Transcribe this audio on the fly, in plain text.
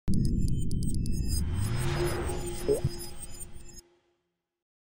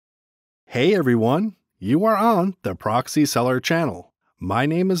Hey everyone, you are on the Proxy-Seller channel. My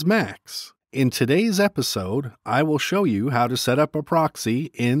name is Max. In today's episode, I will show you how to set up a proxy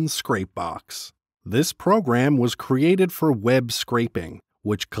in ScrapeBox. This program was created for web scraping,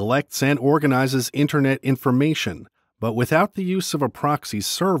 which collects and organizes internet information, but without the use of a proxy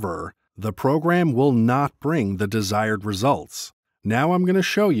server, the program will not bring the desired results. Now I'm going to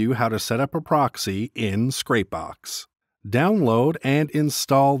show you how to set up a proxy in ScrapeBox. Download and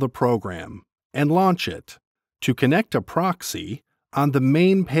install the program, and launch it. To connect a proxy, on the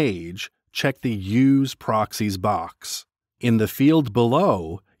main page, check the Use Proxies box. In the field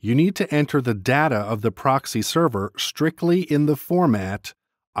below, you need to enter the data of the proxy server strictly in the format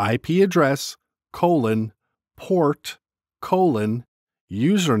IP address, port,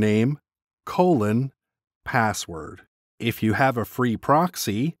 username, password. If you have a free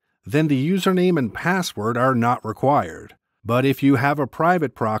proxy, then the username and password are not required. But if you have a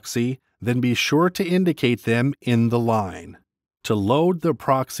private proxy, then be sure to indicate them in the line. To load the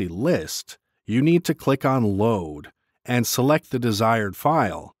proxy list, you need to click on Load and select the desired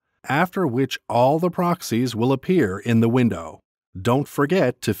file, after which all the proxies will appear in the window. Don't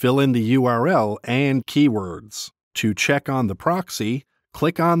forget to fill in the URL and keywords. To check on the proxy,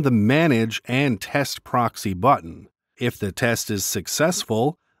 click on the Manage and Test Proxy button. If the test is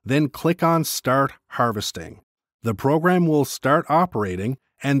successful, then click on Start Harvesting. The program will start operating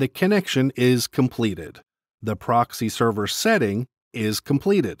and the connection is completed. The proxy server setting is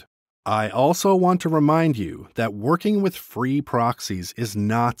completed. I also want to remind you that working with free proxies is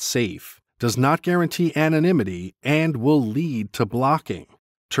not safe, does not guarantee anonymity, and will lead to blocking.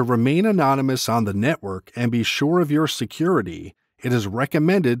 To remain anonymous on the network and be sure of your security, it is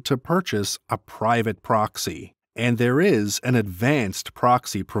recommended to purchase a private proxy. And there is an advanced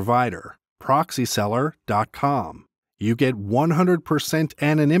proxy provider, Proxy-Seller.com. You get 100%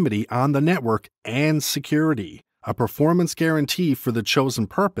 anonymity on the network and security, a performance guarantee for the chosen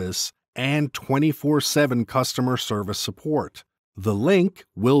purpose, and 24/7 customer service support. The link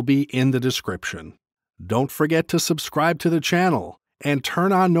will be in the description. Don't forget to subscribe to the channel and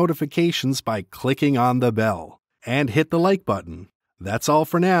turn on notifications by clicking on the bell and hit the like button. That's all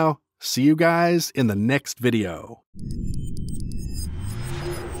for now. See you guys in the next video.